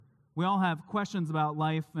We all have questions about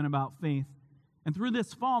life and about faith. And through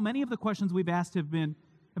this fall, many of the questions we've asked have been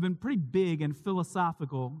pretty big and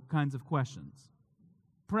philosophical kinds of questions,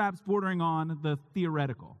 perhaps bordering on the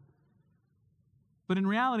theoretical. But in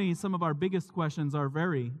reality, some of our biggest questions are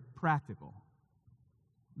very practical.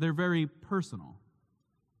 They're very personal.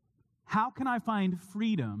 How can I find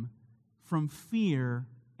freedom from fear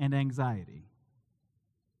and anxiety?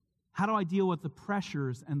 How do I deal with the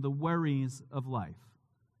pressures and the worries of life?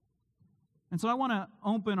 And so I want to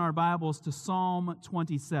open our Bibles to Psalm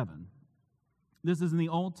 27. This is in the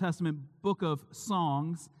Old Testament book of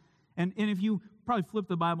Songs. And if you probably flip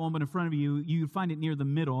the Bible open in front of you, you find it near the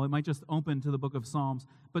middle. It might just open to the book of Psalms.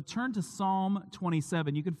 But turn to Psalm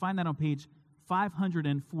 27. You can find that on page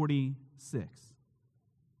 546.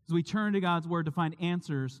 As we turn to God's Word to find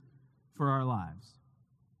answers for our lives.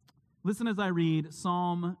 Listen as I read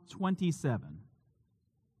Psalm 27.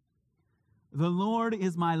 The Lord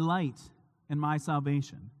is my light and my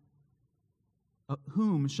salvation.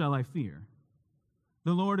 Whom shall I fear?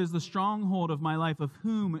 The Lord is the stronghold of my life. Of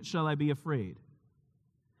whom shall I be afraid?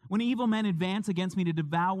 When evil men advance against me to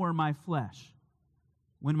devour my flesh,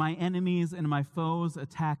 when my enemies and my foes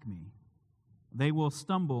attack me, they will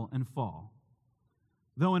stumble and fall.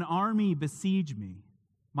 Though an army besiege me,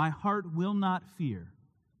 my heart will not fear.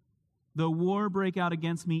 Though war break out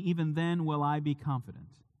against me, even then will I be confident.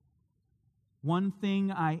 One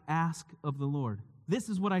thing I ask of the Lord, this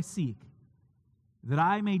is what I seek, that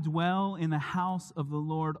I may dwell in the house of the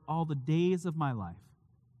Lord all the days of my life,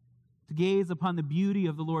 to gaze upon the beauty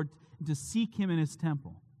of the Lord, and to seek him in his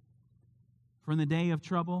temple. For in the day of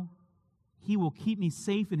trouble, he will keep me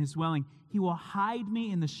safe in his dwelling. He will hide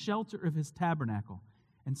me in the shelter of his tabernacle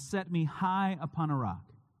and set me high upon a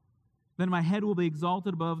rock. Then my head will be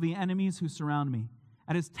exalted above the enemies who surround me.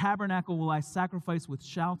 At his tabernacle will I sacrifice with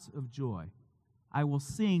shouts of joy. I will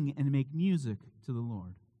sing and make music to the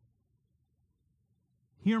Lord.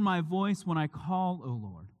 Hear my voice when I call, O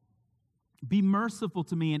Lord. Be merciful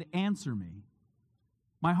to me and answer me.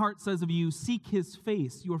 My heart says of you, seek his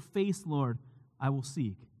face. Your face, Lord, I will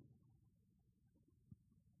seek.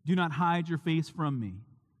 Do not hide your face from me.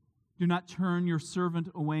 Do not turn your servant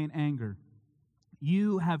away in anger.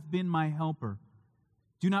 You have been my helper.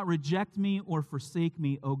 Do not reject me or forsake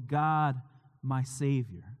me, O God, my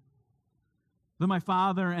Savior. Though my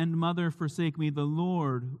father and mother forsake me, the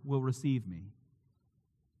Lord will receive me.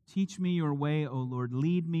 Teach me your way, O Lord.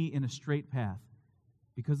 Lead me in a straight path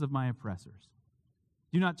because of my oppressors.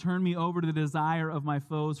 Do not turn me over to the desire of my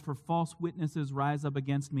foes, for false witnesses rise up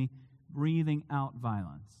against me, breathing out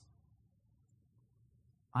violence.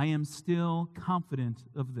 I am still confident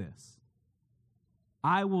of this.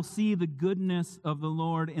 I will see the goodness of the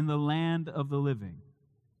Lord in the land of the living.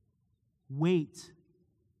 Wait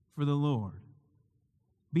for the Lord.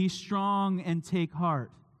 Be strong and take heart,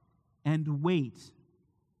 and wait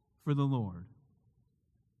for the Lord.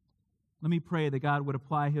 Let me pray that God would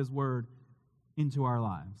apply his word into our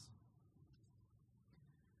lives.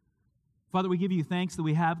 Father, we give you thanks that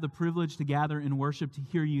we have the privilege to gather in worship to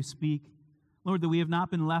hear you speak. Lord, that we have not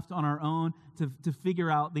been left on our own to figure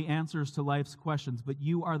out the answers to life's questions, but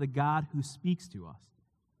you are the God who speaks to us.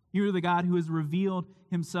 You are the God who has revealed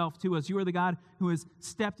himself to us. You are the God who has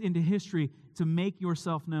stepped into history to make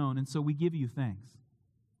yourself known, and so we give you thanks.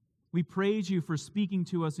 We praise you for speaking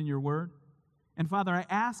to us in your word. And Father, I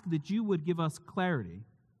ask that you would give us clarity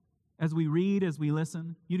as we read, as we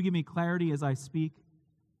listen. You to give me clarity as I speak.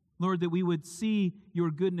 Lord, that we would see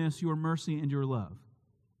your goodness, your mercy, and your love.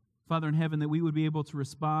 Father in heaven, that we would be able to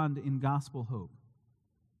respond in gospel hope.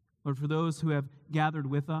 Lord, for those who have gathered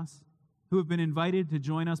with us, who have been invited to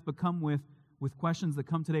join us, but come with questions that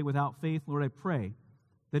come today without faith, Lord, I pray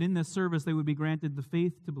that in this service they would be granted the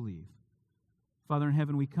faith to believe. Father in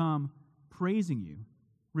heaven, we come praising you,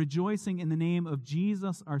 rejoicing in the name of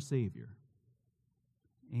Jesus our Savior.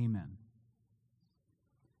 Amen.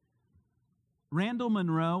 Randall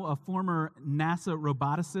Munroe, a former NASA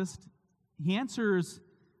roboticist, he answers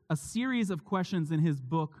a series of questions in his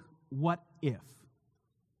book, What If?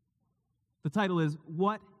 The title is,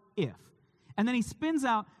 What If? And then he spins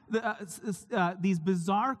out these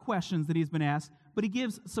bizarre questions that he's been asked, but he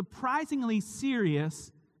gives surprisingly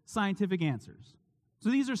serious scientific answers. So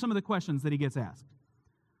these are some of the questions that he gets asked.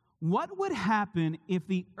 What would happen if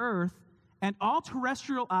the Earth and all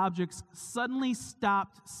terrestrial objects suddenly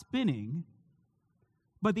stopped spinning,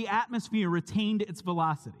 but the atmosphere retained its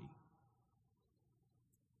velocity?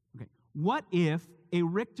 Okay. What if a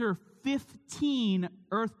Richter 15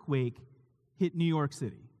 earthquake hit New York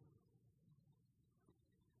City?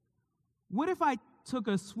 What if I took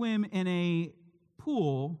a swim in a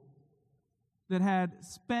pool that had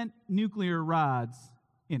spent nuclear rods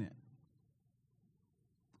in it.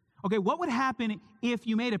 Okay, what would happen if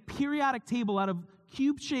you made a periodic table out of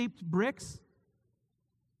cube-shaped bricks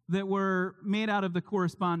that were made out of the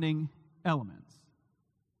corresponding elements?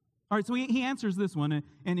 All right, so he answers this one,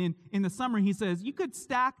 and in the summary he says, you could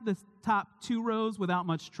stack the top 2 rows without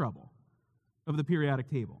much trouble of the periodic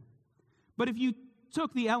table. But if you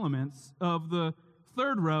took the elements of the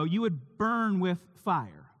 3rd row, you would burn with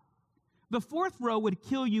fire. The 4th row would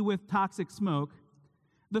kill you with toxic smoke.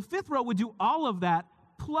 The 5th row would do all of that,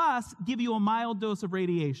 plus give you a mild dose of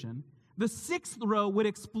radiation. The 6th row would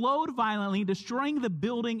explode violently, destroying the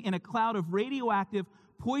building in a cloud of radioactive,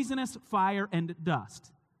 poisonous fire and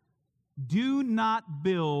dust. Do not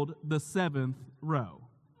build the 7th row.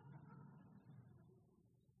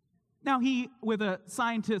 Now he, with a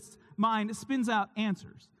scientist's mind, spins out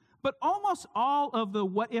answers. But almost all of the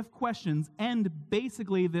what-if questions end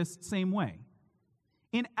basically this same way.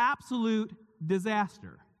 In absolute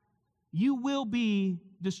disaster, you will be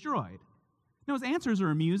destroyed. Now, his answers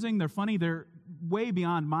are amusing, they're funny, they're way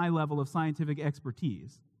beyond my level of scientific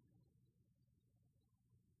expertise.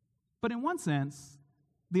 But in one sense,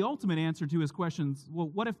 the ultimate answer to his questions, well,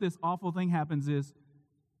 what if this awful thing happens, is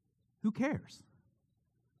who cares?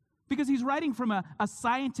 Because he's writing from a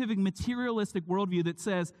scientific, materialistic worldview that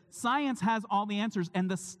says science has all the answers, and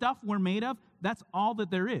the stuff we're made of, that's all that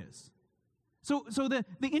there is. So the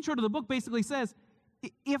intro to the book basically says,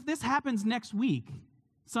 if this happens next week,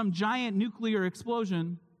 some giant nuclear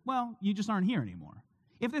explosion, well, you just aren't here anymore.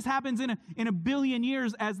 If this happens in a billion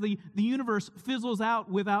years as the universe fizzles out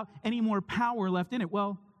without any more power left in it,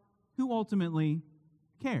 well, who ultimately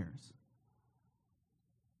cares?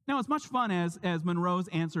 Now, as much fun as Monroe's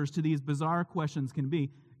answers to these bizarre questions can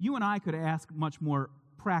be, you and I could ask much more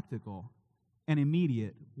practical and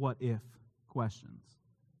immediate what-if questions.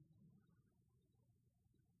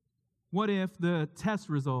 What if the test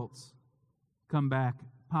results come back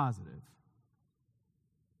positive?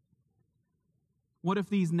 What if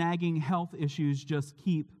these nagging health issues just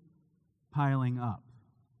keep piling up?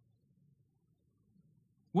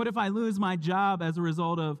 What if I lose my job as a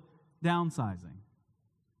result of downsizing?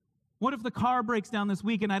 What if the car breaks down this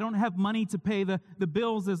week and I don't have money to pay the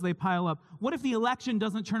bills as they pile up? What if the election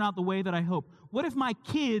doesn't turn out the way that I hope? What if my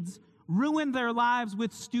kids ruin their lives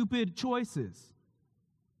with stupid choices?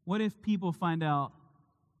 What if people find out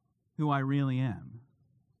who I really am?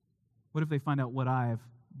 What if they find out what I've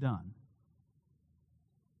done?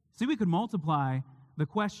 See, we could multiply the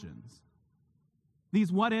questions.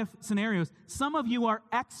 These what-if scenarios. Some of you are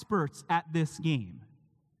experts at this game.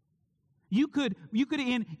 You could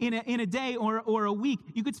in a day or a week,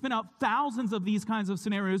 you could spin out thousands of these kinds of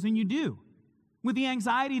scenarios, and you do, with the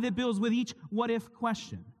anxiety that builds with each what-if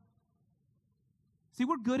question. See,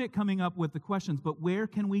 we're good at coming up with the questions, but where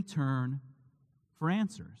can we turn for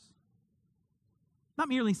answers? Not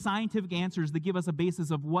merely scientific answers that give us a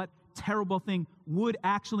basis of what terrible thing would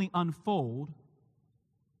actually unfold,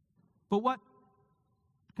 but what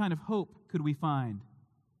kind of hope could we find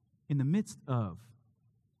in the midst of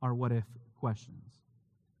our what-if questions?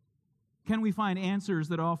 Can we find answers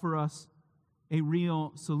that offer us a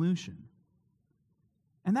real solution?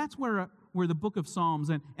 And that's where the book of Psalms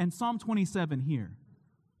and Psalm 27 here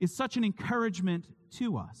is such an encouragement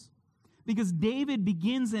to us. Because David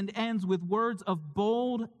begins and ends with words of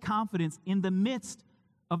bold confidence in the midst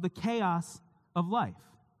of the chaos of life.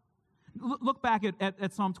 Look back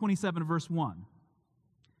at Psalm 27, verse 1,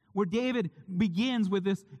 where David begins with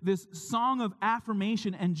this song of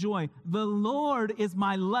affirmation and joy. The Lord is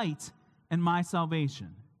my light and my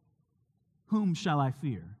salvation. Whom shall I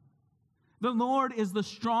fear? The Lord is the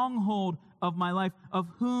stronghold of my life. Of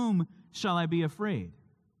whom shall I be afraid?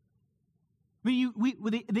 I mean,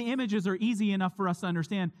 the images are easy enough for us to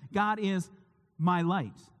understand. God is my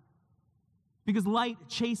light. Because light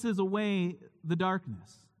chases away the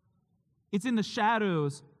darkness. It's in the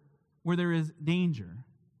shadows where there is danger.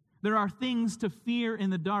 There are things to fear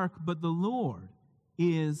in the dark, but the Lord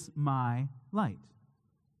is my light.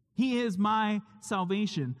 He is my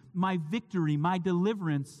salvation, my victory, my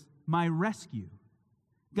deliverance, my rescue.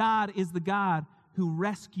 God is the God who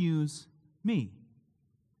rescues me.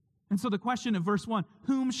 And so the question of verse 1,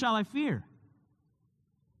 whom shall I fear?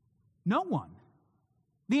 No one.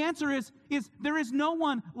 The answer is there is no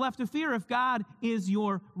one left to fear if God is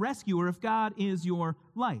your rescuer, if God is your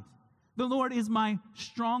light. The Lord is my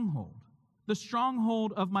stronghold, the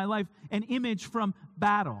stronghold of my life, an image from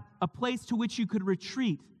battle, a place to which you could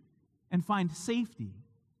retreat and find safety.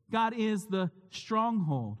 God is the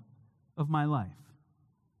stronghold of my life,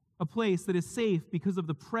 a place that is safe because of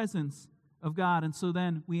the presence of God. And so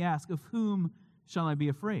then we ask, of whom shall I be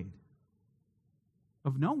afraid?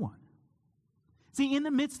 Of no one. See, in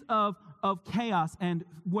the midst of chaos and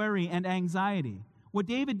worry and anxiety, what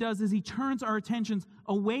David does is he turns our attentions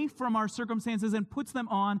away from our circumstances and puts them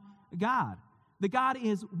on God. That God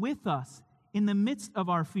is with us in the midst of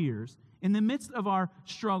our fears, in the midst of our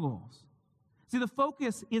struggles. See, the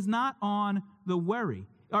focus is not on the worry.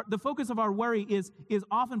 The focus of our worry is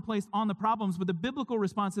often placed on the problems, but the biblical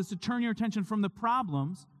response is to turn your attention from the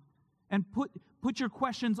problems and put your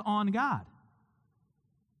questions on God.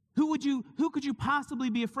 Who could you possibly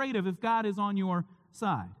be afraid of if God is on your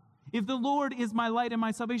side? If the Lord is my light and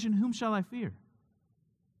my salvation, whom shall I fear?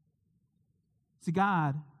 See,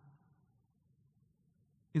 God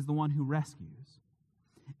is the one who rescues.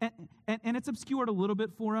 And it's obscured a little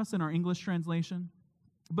bit for us in our English translation.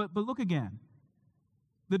 But look again.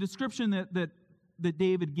 The description that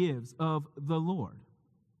David gives of the Lord.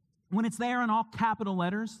 When it's there in all capital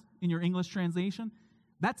letters in your English translation,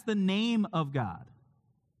 that's the name of God.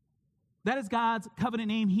 That is God's covenant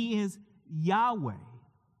name. He is Yahweh.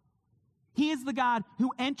 He is the God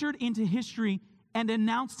who entered into history and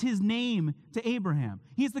announced his name to Abraham.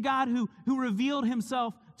 He is the God who revealed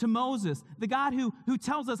himself to Moses. The God who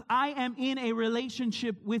tells us, I am in a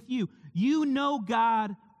relationship with you. You know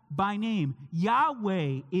God by name.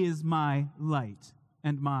 Yahweh is my light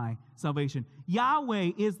and my salvation.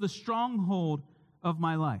 Yahweh is the stronghold of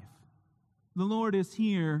my life. The Lord is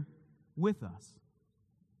here with us.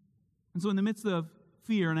 And so in the midst of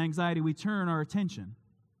fear and anxiety, we turn our attention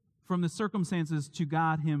from the circumstances to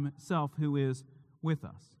God himself who is with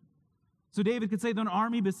us. So David could say, though an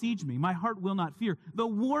army besiege me, my heart will not fear. Though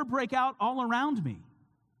war break out all around me,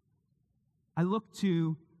 I look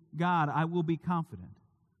to God, I will be confident.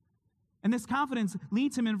 And this confidence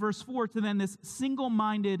leads him in verse 4 to then this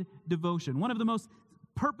single-minded devotion. One of the most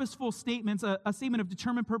purposeful statements, a statement of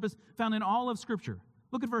determined purpose found in all of Scripture.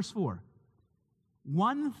 Look at verse 4.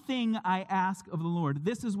 One thing I ask of the Lord,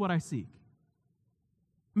 this is what I seek.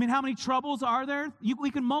 I mean, how many troubles are there?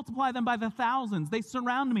 We can multiply them by the thousands. They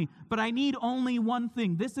surround me, but I need only one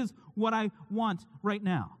thing. This is what I want right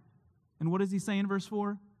now. And what does he say in verse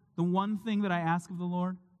 4? The one thing that I ask of the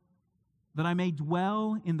Lord, that I may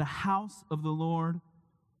dwell in the house of the Lord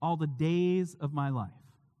all the days of my life.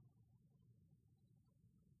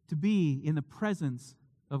 To be in the presence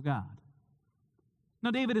of God.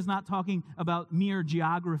 Now, David is not talking about mere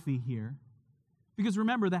geography here. Because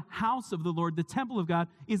remember, the house of the Lord, the temple of God,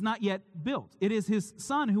 is not yet built. It is his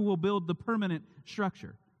son who will build the permanent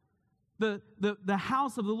structure. The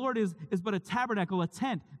house of the Lord is but a tabernacle, a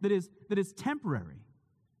tent that is temporary.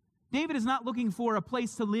 David is not looking for a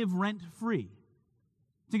place to live rent-free,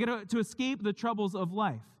 to escape the troubles of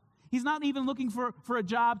life. He's not even looking for a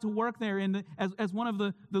job to work there as one of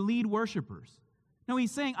the lead worshipers. No,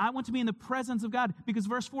 he's saying, I want to be in the presence of God, because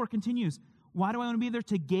verse 4 continues, why do I want to be there?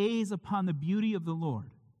 To gaze upon the beauty of the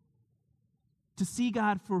Lord, to see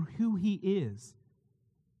God for who he is,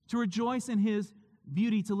 to rejoice in his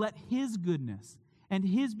beauty, to let his goodness and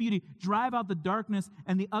his beauty drive out the darkness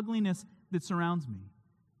and the ugliness that surrounds me,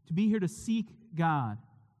 to be here to seek God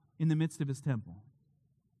in the midst of his temple.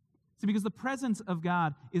 See, because the presence of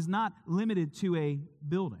God is not limited to a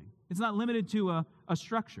building. It's not limited to a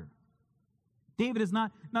structure. David is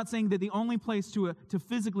not saying that the only place to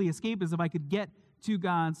physically escape is if I could get to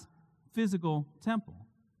God's physical temple.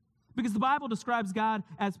 Because the Bible describes God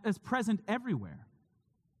as present everywhere.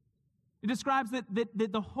 It describes that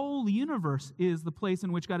the whole universe is the place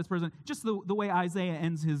in which God is present, just the way Isaiah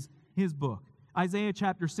ends his book. Isaiah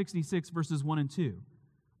chapter 66, verses 1 and 2.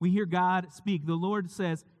 We hear God speak. The Lord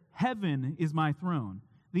says, heaven is my throne.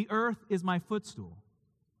 The earth is my footstool.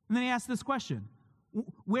 And then he asks this question.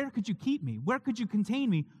 Where could you keep me? Where could you contain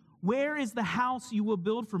me? Where is the house you will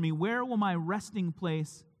build for me? Where will my resting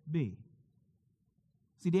place be?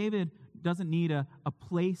 See, David doesn't need a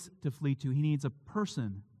place to flee to. He needs a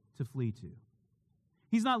person to flee to.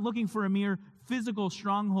 He's not looking for a mere physical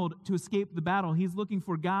stronghold to escape the battle. He's looking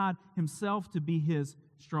for God himself to be his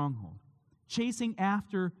stronghold, chasing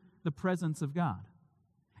after the presence of God.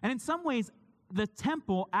 And in some ways, the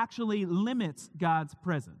temple actually limits God's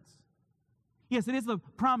presence. Yes, it is the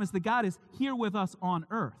promise that God is here with us on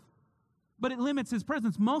earth, but it limits his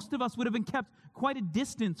presence. Most of us would have been kept quite a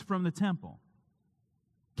distance from the temple,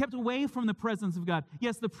 kept away from the presence of God.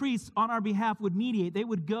 Yes, the priests on our behalf would mediate. They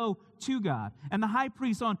would go to God. And the high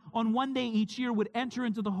priest on one day each year would enter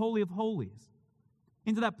into the Holy of Holies,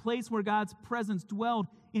 into that place where God's presence dwelled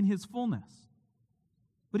in his fullness.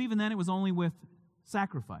 But even then, it was only with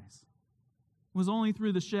sacrifice. It was only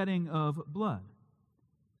through the shedding of blood.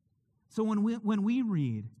 So when we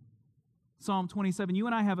read Psalm 27, you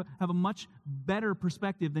and I have a much better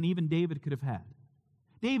perspective than even David could have had.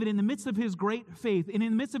 David, in the midst of his great faith and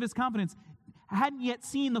in the midst of his confidence, hadn't yet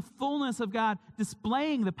seen the fullness of God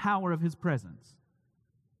displaying the power of his presence.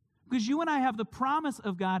 Because you and I have the promise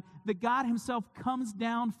of God that God himself comes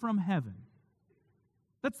down from heaven.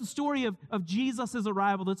 That's the story of Jesus'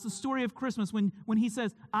 arrival. That's the story of Christmas when he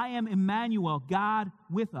says, I am Emmanuel, God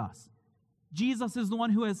with us. Jesus is the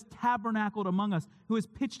one who has tabernacled among us, who has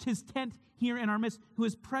pitched his tent here in our midst, who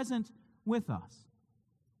is present with us.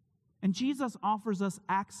 And Jesus offers us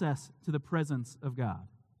access to the presence of God.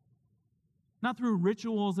 Not through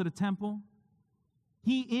rituals at a temple.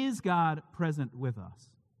 He is God present with us.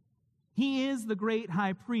 He is the great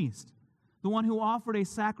high priest, the one who offered a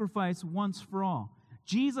sacrifice once for all.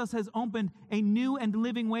 Jesus has opened a new and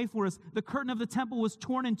living way for us. The curtain of the temple was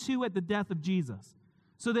torn in two at the death of Jesus,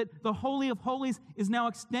 so that the Holy of Holies is now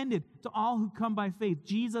extended to all who come by faith.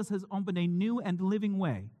 Jesus has opened a new and living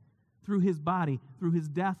way through his body, through his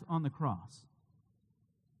death on the cross.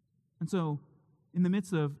 And so, in the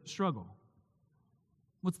midst of struggle,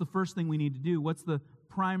 what's the first thing we need to do? What's the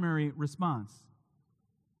primary response?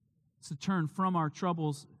 It's to turn from our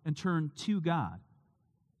troubles and turn to God,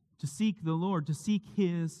 to seek the Lord, to seek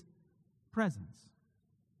his presence.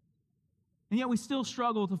 And yet we still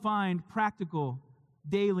struggle to find practical,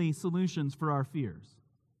 daily solutions for our fears.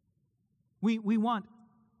 We want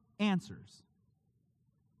answers.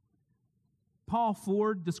 Paul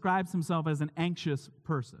Ford describes himself as an anxious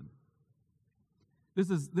person. This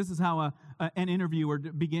is how an interviewer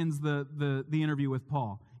begins the interview with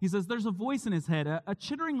Paul. He says, there's a voice in his head, a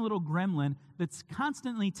chittering little gremlin that's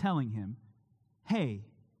constantly telling him, hey,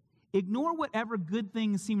 ignore whatever good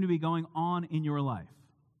things seem to be going on in your life.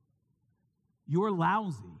 You're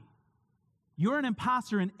lousy. You're an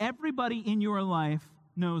imposter, and everybody in your life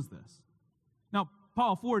knows this. Now,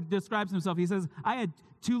 Paul Ford describes himself. He says, I had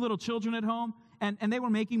 2 little children at home, and they were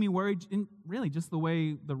making me worry in really just the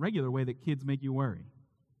regular way that kids make you worry.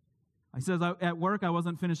 He says, at work, I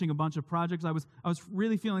wasn't finishing a bunch of projects. I was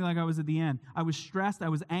really feeling like I was at the end. I was stressed. I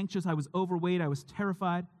was anxious. I was overweight. I was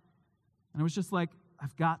terrified. And I was just like,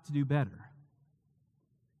 I've got to do better.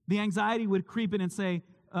 The anxiety would creep in and say,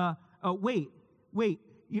 wait,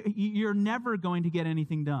 you're never going to get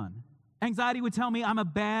anything done. Anxiety would tell me I'm a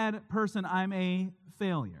bad person. I'm a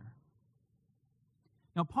failure.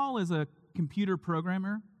 Now, Paul is a computer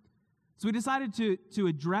programmer. So he decided to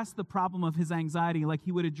address the problem of his anxiety like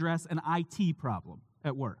he would address an IT problem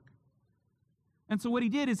at work. And so what he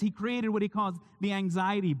did is he created what he calls the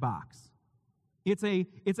anxiety box. It's a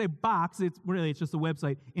box, it's just a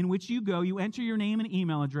website, in which you go, you enter your name and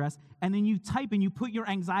email address, and then you type and you put your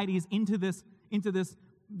anxieties into this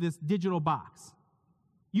digital box.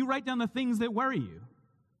 You write down the things that worry you.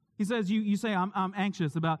 He says, you say, I'm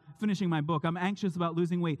anxious about finishing my book. I'm anxious about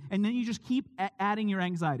losing weight. And then you just keep adding your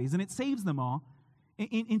anxieties, and it saves them all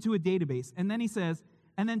into a database. And then he says,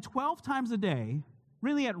 and then 12 times a day,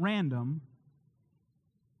 really at random,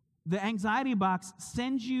 the anxiety box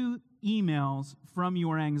sends you emails from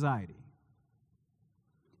your anxiety.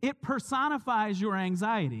 It personifies your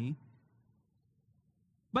anxiety,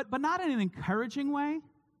 but not in an encouraging way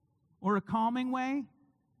or a calming way,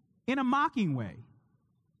 in a mocking way.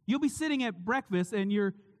 You'll be sitting at breakfast and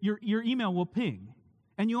your email will ping.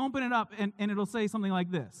 And you open it up and it'll say something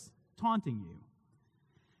like this, taunting you.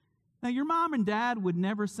 Now, your mom and dad would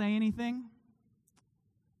never say anything,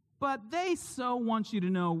 but they so want you to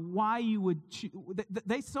know why you would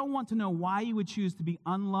they so want to know why you would choose to be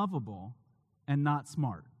unlovable and not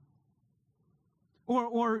smart.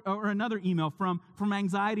 Or another email from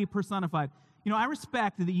anxiety personified. You know, I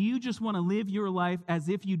respect that you just want to live your life as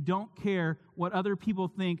if you don't care what other people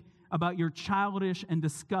think about your childish and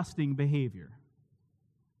disgusting behavior.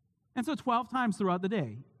 And so 12 times throughout the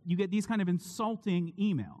day, you get these kind of insulting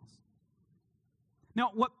emails.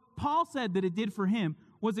 Now, what Paul said that it did for him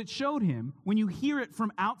was it showed him, when you hear it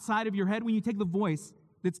from outside of your head, when you take the voice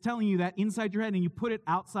that's telling you that inside your head and you put it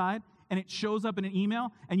outside and it shows up in an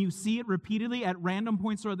email and you see it repeatedly at random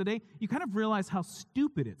points throughout the day, you kind of realize how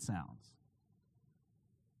stupid it sounds.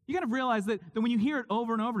 You kind of realize that when you hear it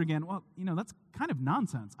over and over again, well, you know, that's kind of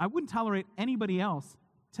nonsense. I wouldn't tolerate anybody else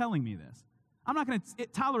telling me this. I'm not going to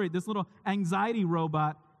tolerate this little anxiety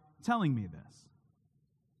robot telling me this.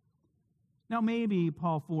 Now, maybe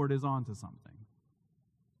Paul Ford is onto something.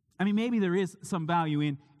 I mean, maybe there is some value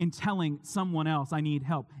in telling someone else I need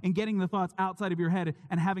help, and getting the thoughts outside of your head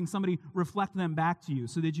and having somebody reflect them back to you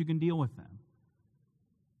so that you can deal with them.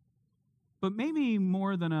 But maybe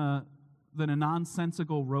more than a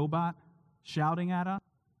nonsensical robot shouting at us,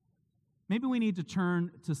 maybe we need to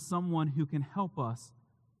turn to someone who can help us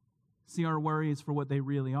see our worries for what they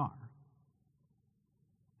really are,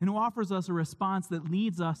 and who offers us a response that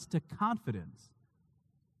leads us to confidence,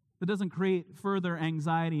 that doesn't create further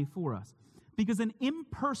anxiety for us. Because an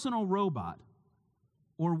impersonal robot,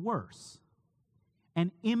 or worse,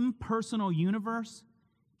 an impersonal universe,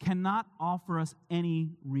 cannot offer us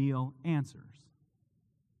any real answers.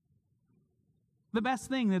 The best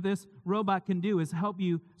thing that this robot can do is help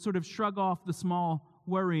you sort of shrug off the small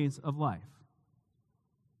worries of life.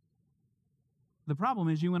 The problem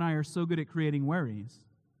is you and I are so good at creating worries,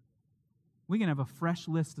 we can have a fresh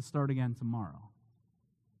list to start again tomorrow.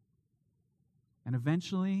 And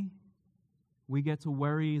eventually, we get to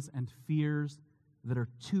worries and fears that are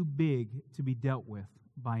too big to be dealt with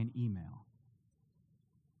by an email.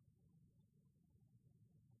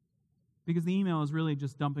 Because the email is really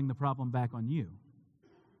just dumping the problem back on you.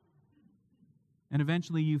 And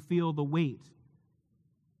eventually you feel the weight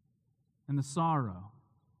and the sorrow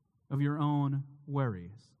of your own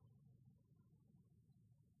worries.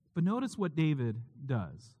 But notice what David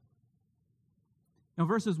does. Now,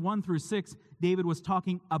 verses 1 through 6, David was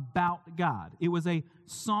talking about God. It was a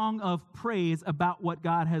song of praise about what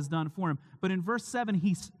God has done for him. But in verse 7,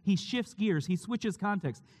 he shifts gears. He switches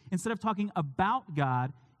context. Instead of talking about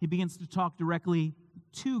God, he begins to talk directly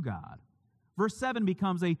to God. Verse 7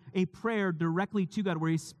 becomes a prayer directly to God, where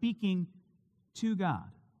he's speaking to God.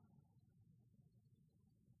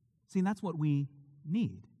 See, and that's what we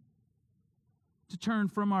need. To turn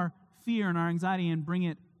from our fear and our anxiety and bring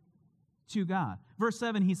it to God. Verse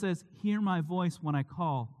 7, he says, "Hear my voice when I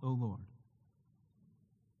call, O Lord.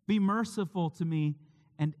 Be merciful to me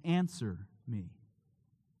and answer me."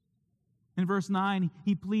 In verse 9,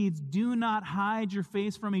 he pleads, "Do not hide your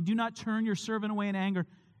face from me. Do not turn your servant away in anger.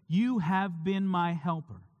 You have been my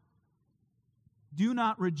helper. Do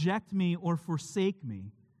not reject me or forsake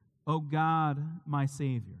me, O God, my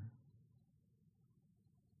Savior."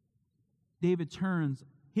 David turns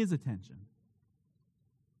his attention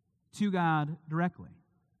to God directly.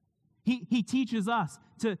 He teaches us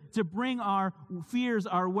to bring our fears,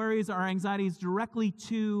 our worries, our anxieties directly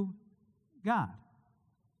to God.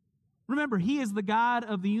 Remember, he is the God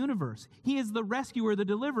of the universe. He is the rescuer, the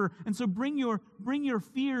deliverer, and so bring your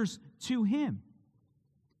fears to him.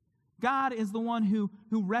 God is the one who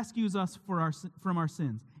rescues us from our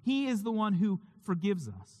sins. He is the one who forgives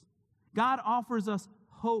us. God offers us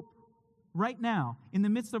hope right now in the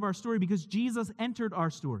midst of our story because Jesus entered our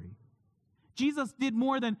story. Jesus did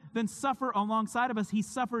more than suffer alongside of us. He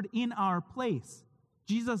suffered in our place.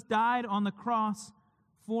 Jesus died on the cross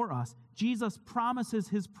for us. Jesus promises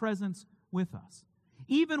his presence with us.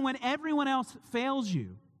 Even when everyone else fails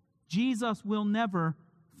you, Jesus will never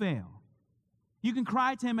fail. You can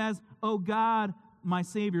cry to him as, "O God, my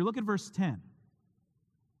Savior." Look at verse 10.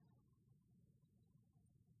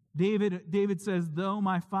 David says, "Though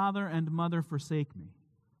my father and mother forsake me,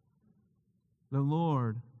 the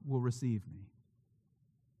Lord will receive me."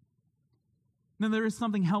 Now, there is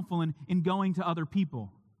something helpful in going to other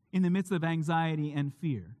people in the midst of anxiety and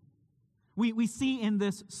fear. We see in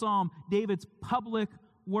this psalm David's public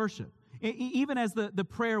worship. Even as the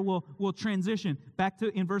prayer will transition back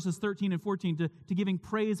to in verses 13 and 14 to giving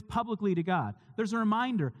praise publicly to God, there's a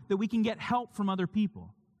reminder that we can get help from other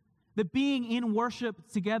people. That being in worship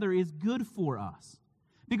together is good for us.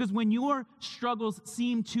 Because when your struggles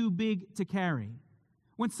seem too big to carry,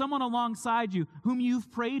 when someone alongside you whom you've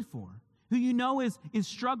prayed for, who you know is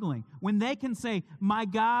struggling, when they can say, "My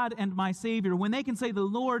God and my Savior," when they can say, "The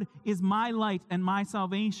Lord is my light and my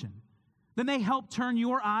salvation," then they help turn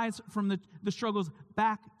your eyes from the struggles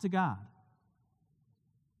back to God.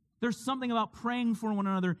 There's something about praying for one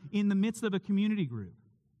another in the midst of a community group,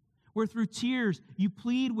 where through tears you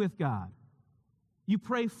plead with God. You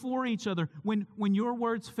pray for each other. When your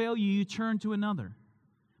words fail you, you turn to another.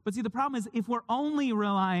 But see, the problem is if we're only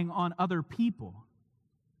relying on other people,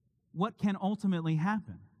 what can ultimately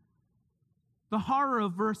happen? The horror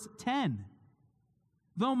of verse 10.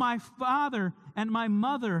 "Though my father and my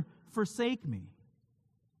mother forsake me."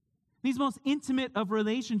 These most intimate of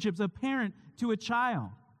relationships, a parent to a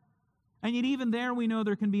child. And yet even there we know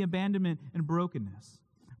there can be abandonment and brokenness.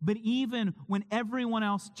 But even when everyone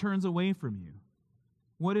else turns away from you,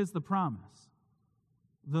 what is the promise?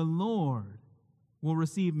 The Lord will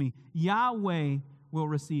receive me. Yahweh will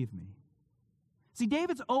receive me. See,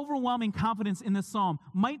 David's overwhelming confidence in this psalm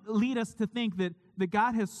might lead us to think that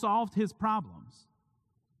God has solved his problems.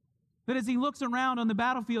 That as he looks around on the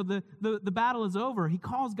battlefield, the battle is over. He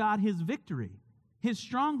calls God his victory, his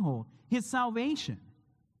stronghold, his salvation.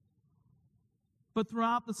 But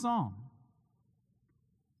throughout the psalm,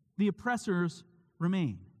 the oppressors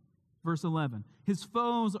remain. Verse 11. His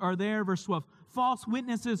foes are there. Verse 12. False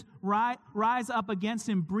witnesses rise up against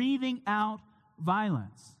him, breathing out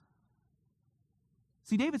violence.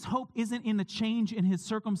 See, David's hope isn't in the change in his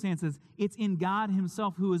circumstances. It's in God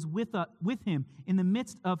himself who is with him in the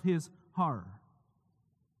midst of his horror.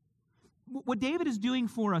 What David is doing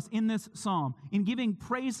for us in this psalm, in giving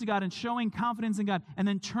praise to God and showing confidence in God, and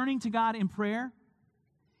then turning to God in prayer,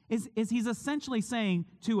 is he's essentially saying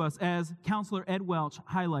to us, as Counselor Ed Welch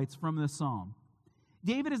highlights from this psalm,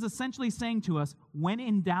 David is essentially saying to us, when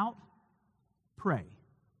in doubt, pray.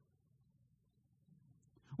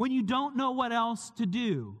 When you don't know what else to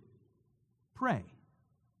do, pray.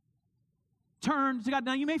 Turn to God.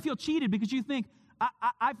 Now, you may feel cheated because you think,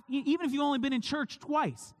 even if you've only been in church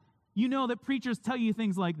twice, you know that preachers tell you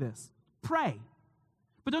things like this. Pray.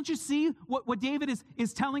 But don't you see what David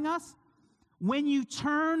is telling us? When you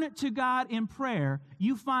turn to God in prayer,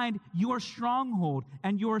 you find your stronghold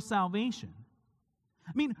and your salvation.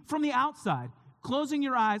 I mean, from the outside, closing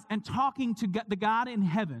your eyes and talking to the God in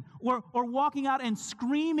heaven, or walking out and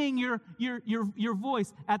screaming your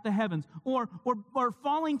voice at the heavens, or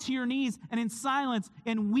falling to your knees and in silence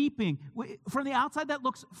and weeping. From the outside, that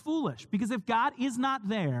looks foolish, because if God is not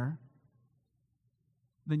there,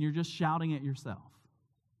 then you're just shouting at yourself.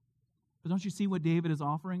 But don't you see what David is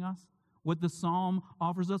offering us? What the psalm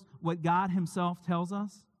offers us? What God himself tells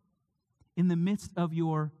us? In the midst of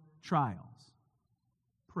your trials,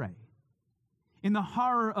 pray. In the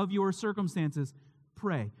horror of your circumstances,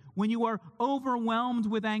 pray. When you are overwhelmed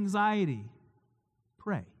with anxiety,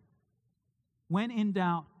 pray. When in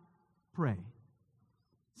doubt, pray.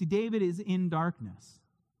 See, David is in darkness,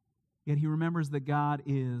 yet he remembers that God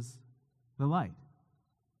is the light.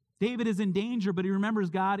 David is in danger, but he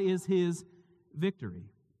remembers God is his victory.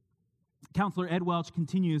 Counselor Ed Welch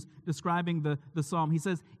continues describing the psalm. He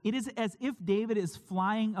says, it is as if David is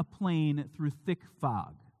flying a plane through thick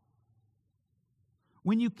fog.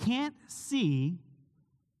 When you can't see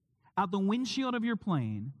out the windshield of your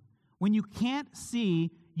plane, when you can't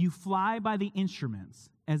see, you fly by the instruments,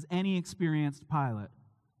 as any experienced pilot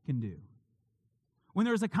can do. When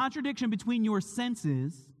there's a contradiction between your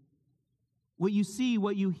senses, what you see,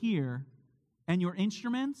 what you hear, and your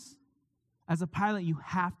instruments, as a pilot, you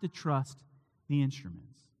have to trust the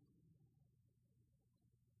instruments.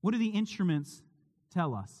 What do the instruments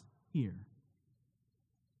tell us here?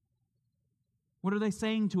 What are they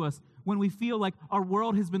saying to us when we feel like our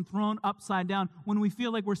world has been thrown upside down, when we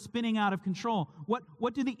feel like we're spinning out of control?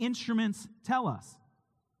 What do the instruments tell us?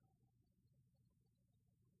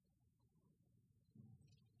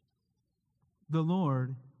 The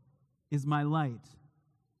Lord is my light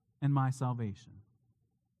and my salvation.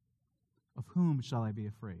 Of whom shall I be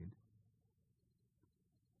afraid?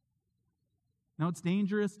 Now, it's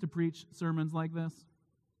dangerous to preach sermons like this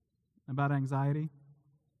about anxiety.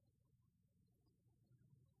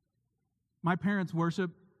 My parents worship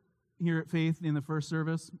here at Faith in the first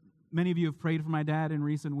service. Many of you have prayed for my dad in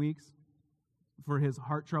recent weeks for his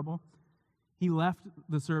heart trouble. He left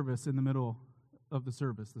the service in the middle of the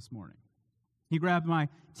service this morning. He grabbed my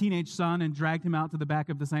teenage son and dragged him out to the back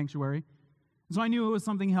of the sanctuary. So I knew it was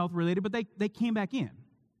something health-related, but they came back in.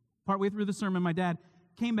 Partway through the sermon, my dad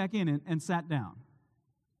came back in and sat down.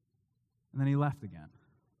 And then he left again.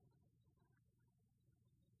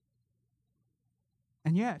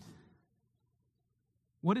 And yet,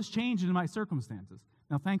 what has changed in my circumstances?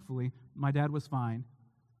 Now, thankfully, my dad was fine.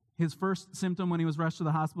 His first symptom when he was rushed to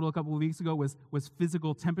the hospital a couple of weeks ago was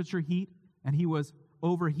physical temperature heat, and he was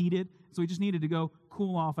overheated. So he just needed to go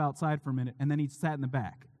cool off outside for a minute, and then he sat in the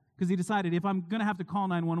back. Because he decided, if I'm going to have to call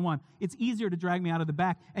 911, it's easier to drag me out of the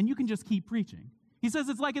back, and you can just keep preaching. He says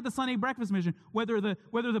it's like at the Sunday breakfast mission, whether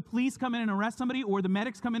the police come in and arrest somebody or the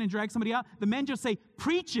medics come in and drag somebody out, the men just say,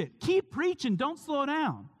 preach it, keep preaching, don't slow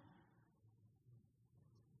down.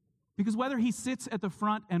 Because whether he sits at the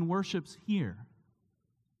front and worships here,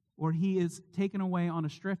 or he is taken away on a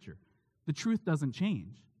stretcher, the truth doesn't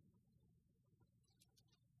change.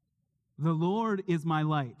 The Lord is my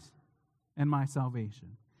light and my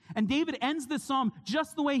salvation. And David ends this psalm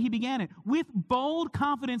just the way he began it, with bold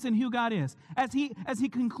confidence in who God is. As he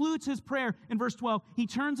concludes his prayer in verse 12, he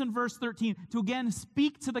turns in verse 13 to again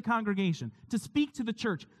speak to the congregation, to speak to the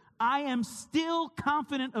church. I am still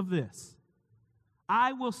confident of this.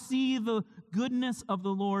 I will see the goodness of the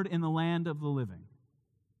Lord in the land of the living.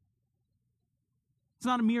 It's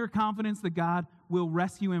not a mere confidence that God will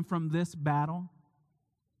rescue him from this battle.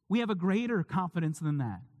 We have a greater confidence than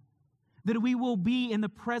that we will be in the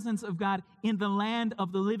presence of God in the land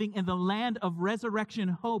of the living, in the land of resurrection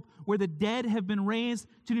hope, where the dead have been raised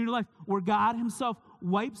to new life, where God himself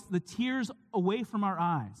wipes the tears away from our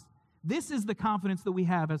eyes. This is the confidence that we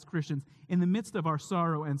have as Christians in the midst of our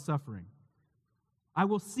sorrow and suffering. I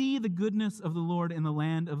will see the goodness of the Lord in the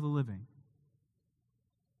land of the living.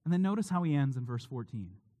 And then notice how he ends in verse 14.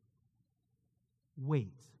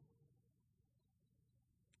 Wait.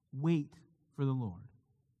 Wait for the Lord.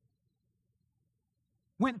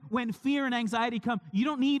 When fear and anxiety come, you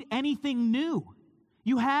don't need anything new.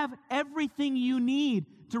 You have everything you need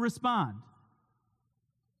to respond.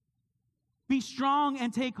 Be strong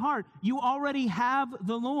and take heart. You already have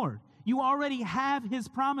the Lord. You already have his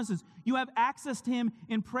promises. You have access to him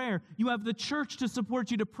in prayer. You have the church to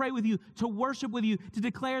support you, to pray with you, to worship with you, to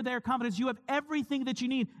declare their confidence. You have everything that you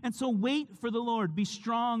need. And so wait for the Lord. Be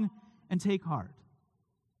strong and take heart.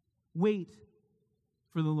 Wait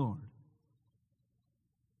for the Lord.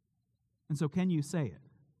 And so can you say it?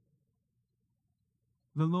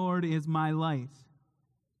 The Lord is my light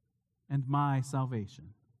and my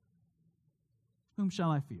salvation. Whom shall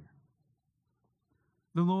I fear?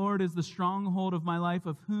 The Lord is the stronghold of my life.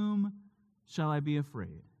 Of whom shall I be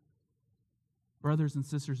afraid? Brothers and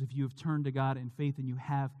sisters, if you have turned to God in faith and you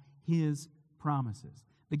have his promises,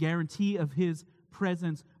 the guarantee of his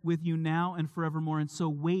presence with you now and forevermore, and so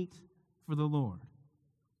wait for the Lord.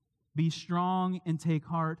 Be strong and take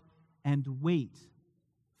heart and wait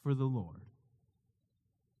for the Lord.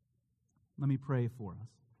 Let me pray for us.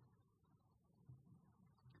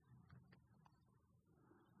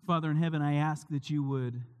 Father in heaven, I ask that you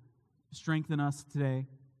would strengthen us today.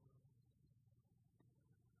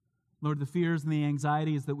 Lord, the fears and the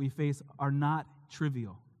anxieties that we face are not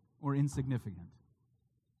trivial or insignificant.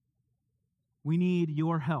 We need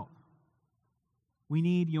your help. We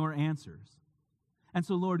need your answers. And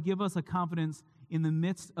so, Lord, give us a confidence in the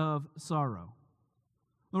midst of sorrow.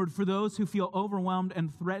 Lord, for those who feel overwhelmed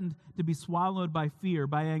and threatened to be swallowed by fear,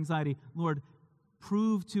 by anxiety, Lord,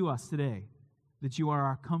 prove to us today that you are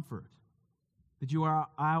our comfort, that you are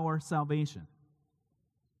our salvation.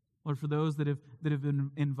 Lord, for those that have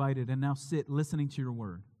been invited and now sit listening to your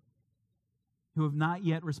word, who have not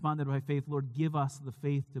yet responded by faith, Lord, give us the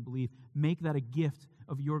faith to believe. Make that a gift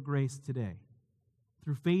of your grace today.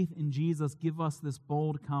 Through faith in Jesus, give us this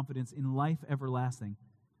bold confidence in life everlasting,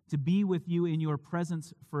 to be with you in your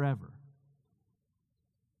presence forever.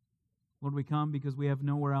 Lord, we come because we have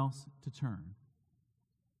nowhere else to turn.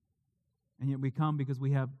 And yet we come because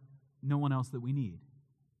we have no one else that we need,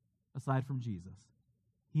 aside from Jesus.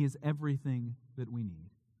 He is everything that we need.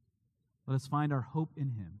 Let us find our hope in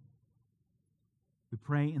him. We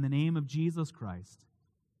pray in the name of Jesus Christ.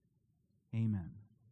 Amen.